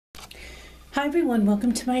Hi everyone,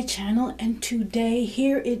 welcome to my channel, and today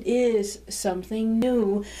here it is, something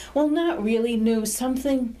new. Well, not really new,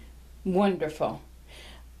 something wonderful.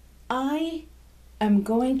 I am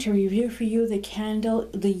going to review for you the candle,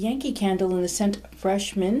 the Yankee Candle in the scent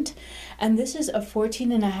Fresh Mint, and this is a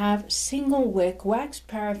 14.5 single wick wax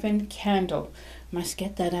paraffin candle. Must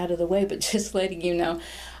get that out of the way, but just letting you know.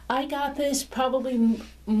 I got this probably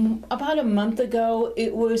about a month ago.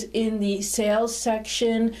 It was in the sales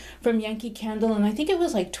section from Yankee Candle, and I think it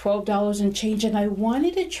was like $12 and change, and I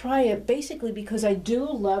wanted to try it basically because I do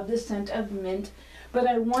love the scent of mint, but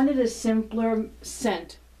I wanted a simpler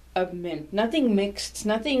scent of mint. Nothing mixed,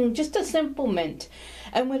 nothing, just a simple mint.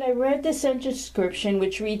 And when I read the scent description,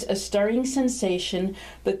 which reads, a stirring sensation,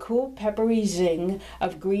 the cool peppery zing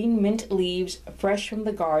of green mint leaves fresh from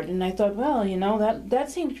the garden, I thought, well, you know,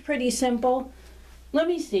 that seems pretty simple. Let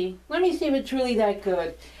me see if it's really that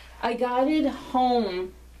good. I got it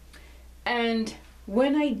home, and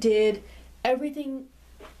when I did, everything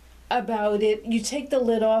about it, you take the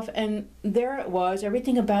lid off and there it was.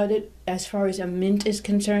 Everything about it as far as a mint is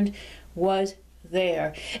concerned was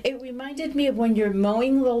there. It reminded me of when you're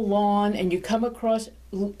mowing the lawn and you come across,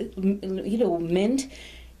 you know, mint,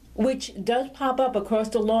 which does pop up across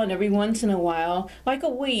the lawn every once in a while like a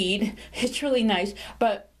weed. It's really nice,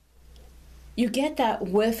 but you get that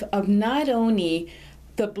whiff of not only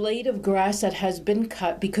the blade of grass that has been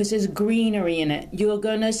cut because there's greenery in it. You're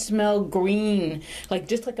gonna smell green, like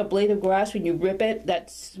just like a blade of grass when you rip it,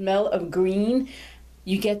 that smell of green.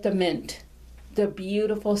 You get the mint, the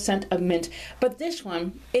beautiful scent of mint. But this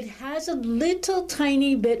one, it has a little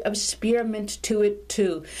tiny bit of spearmint to it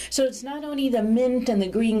too. So it's not only the mint and the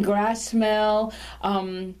green grass smell,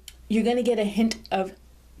 you're gonna get a hint of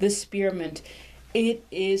the spearmint. It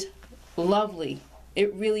is lovely.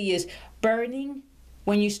 It really is. Burning,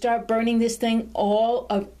 when you start burning this thing, all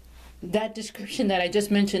of that description that I just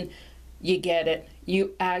mentioned, you get it.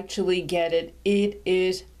 You actually get it. It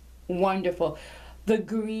is wonderful. The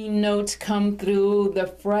green notes come through, the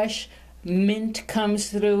fresh mint comes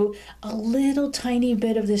through, a little tiny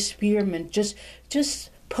bit of the spearmint just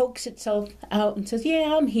pokes itself out and says,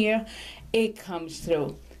 yeah, I'm here. It comes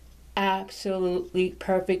through. Absolutely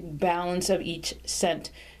perfect balance of each scent.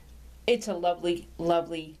 It's a lovely,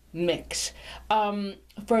 lovely mix.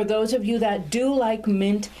 For those of you that do like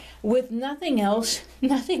mint with nothing else,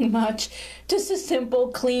 nothing much, just a simple,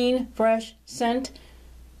 clean, fresh scent,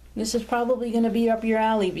 this is probably going to be up your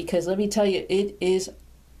alley, because let me tell you, it is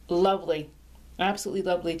lovely. Absolutely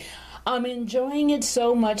lovely. I'm enjoying it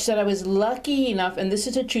so much that I was lucky enough, and this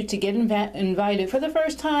is a treat, to get invited for the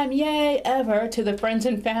first time, yay, ever, to the Friends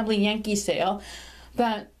and Family Yankee sale,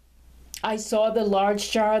 that I saw the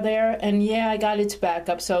large jar there, and yeah, I got its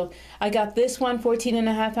backup. So I got this one,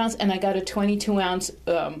 14.5 ounce, and I got a 22 ounce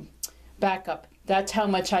backup. That's how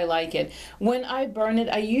much I like it. When I burn it,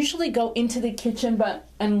 I usually go into the kitchen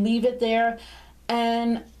and leave it there.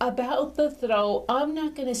 And about the throw, I'm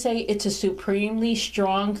not going to say it's a supremely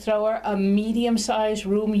strong thrower. A medium-sized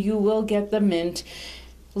room, you will get the mint.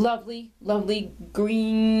 Lovely, lovely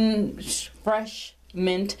green, fresh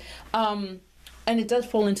mint. And it does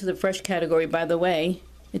fall into the fresh category, by the way.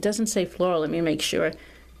 It doesn't say floral. Let me make sure.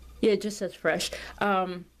 Yeah, it just says fresh.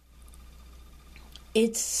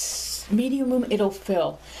 It's medium room. It'll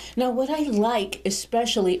fill. Now, what I like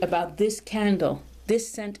especially about this candle, this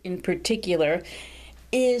scent in particular,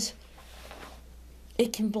 is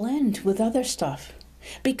it can blend with other stuff.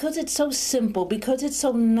 Because it's so simple, because it's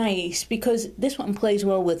so nice, because this one plays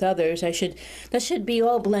well with others. That should be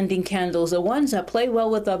all blending candles. The ones that play well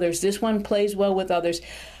with others, this one plays well with others.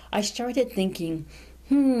 I started thinking,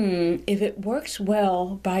 if it works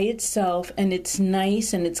well by itself and it's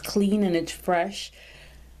nice and it's clean and it's fresh,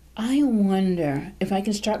 I wonder if I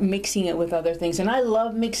can start mixing it with other things. And I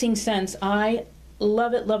love mixing scents. I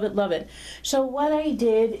love it, love it, love it. So what I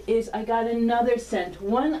did is I got another scent,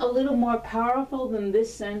 one a little more powerful than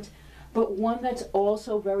this scent, but one that's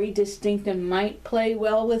also very distinct and might play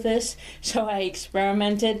well with this. So I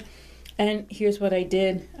experimented, and here's what I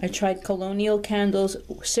did. I tried Colonial Candles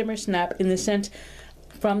Simmer Snap in the scent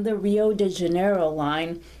from the Rio de Janeiro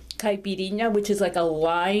line, Caipirinha, which is like a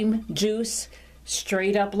lime juice,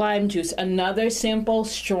 straight up lime juice. Another simple,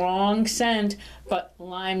 strong scent, but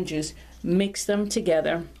lime juice. Mix them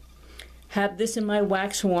together. Have this in my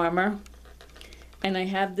wax warmer, and I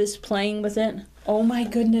have this playing with it. Oh my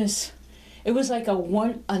goodness, it was like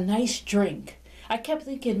a nice drink. I kept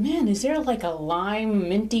thinking, man, is there like a lime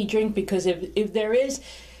minty drink? Because if there is,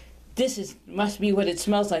 must be what it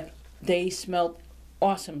smells like. They smelled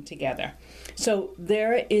awesome together. So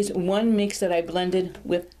there is one mix that I blended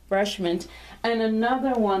with fresh mint. And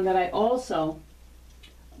another one that I also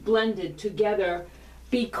blended together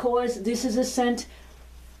because this is a scent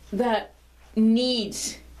that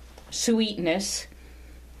needs sweetness.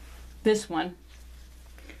 This one,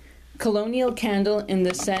 Colonial Candle in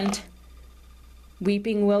the scent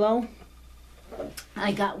Weeping Willow.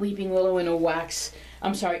 I got Weeping Willow in a wax,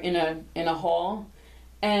 I'm sorry, in a haul,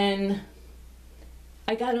 and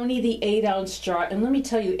I got only the 8-ounce jar. And let me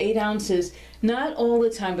tell you, 8 ounces, not all the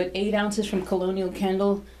time, but 8 ounces from Colonial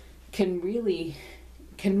Candle can really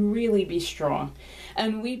be strong.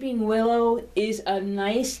 And Weeping Willow is a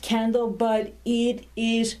nice candle, but it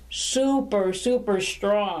is super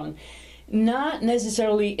strong. Not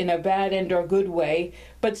necessarily in a bad and or good way,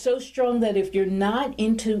 but so strong that if you're not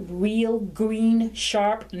into real green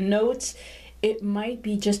sharp notes, it might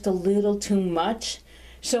be just a little too much.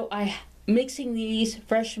 So mixing these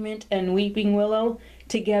fresh mint and Weeping Willow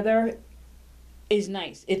together is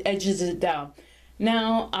nice. It edges it down.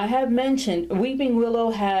 Now, I have mentioned Weeping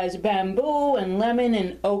Willow has bamboo and lemon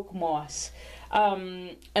and oak moss.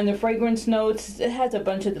 And the fragrance notes, it has a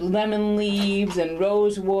bunch of lemon leaves and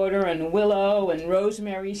rose water and willow and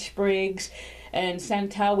rosemary sprigs and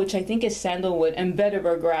santal, which I think is sandalwood, and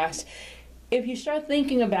vetiver grass. If you start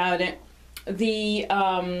thinking about it, the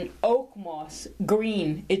oak moss,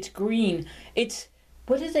 green, it's green. It's,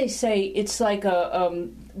 what did they say? It's like a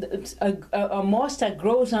moss that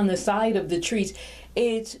grows on the side of the trees.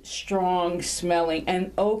 It's strong smelling,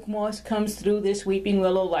 and oak moss comes through this Weeping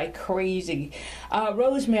Willow like crazy.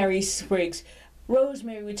 Rosemary sprigs.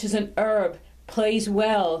 Rosemary, which is an herb, plays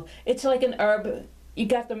well. It's like an herb. You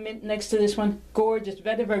got the mint next to this one. Gorgeous.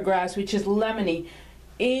 Vetiver grass, which is lemony.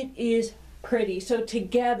 It is pretty. So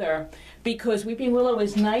together, because Weeping Willow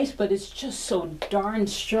is nice, but it's just so darn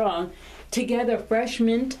strong, together fresh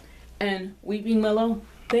mint and Weeping Willow,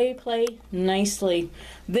 they play nicely.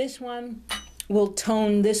 This one will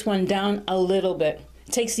tone this one down a little bit.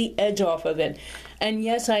 It takes the edge off of it. And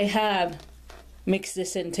yes, I have mixed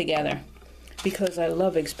this in together because I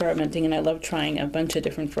love experimenting and I love trying a bunch of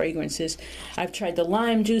different fragrances. I've tried the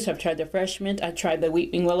lime juice, I've tried the fresh mint, I've tried the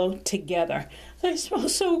Weeping Willow together. They smell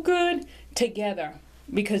so good together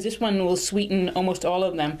because this one will sweeten almost all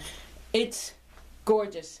of them. It's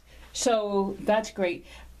gorgeous. So that's great.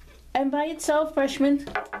 And by itself, fresh mint,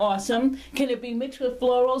 awesome. Can it be mixed with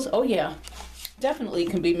florals? Oh yeah, definitely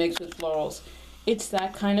can be mixed with florals. It's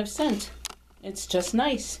that kind of scent. It's just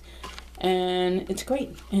nice. And it's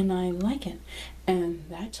great. And I like it. And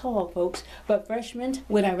that's all, folks. But fresh mint,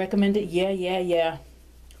 would I recommend it? Yeah.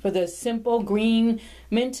 For the simple green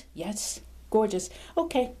mint, yes. Gorgeous.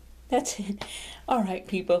 Okay. That's it. All right,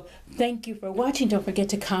 people. Thank you for watching. Don't forget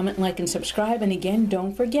to comment, like, and subscribe. And again,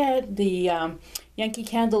 don't forget the Yankee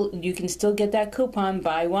Candle. You can still get that coupon.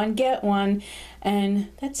 Buy one, get one. And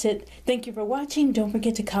that's it. Thank you for watching. Don't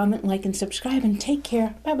forget to comment, like, and subscribe. And take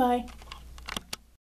care. Bye-bye.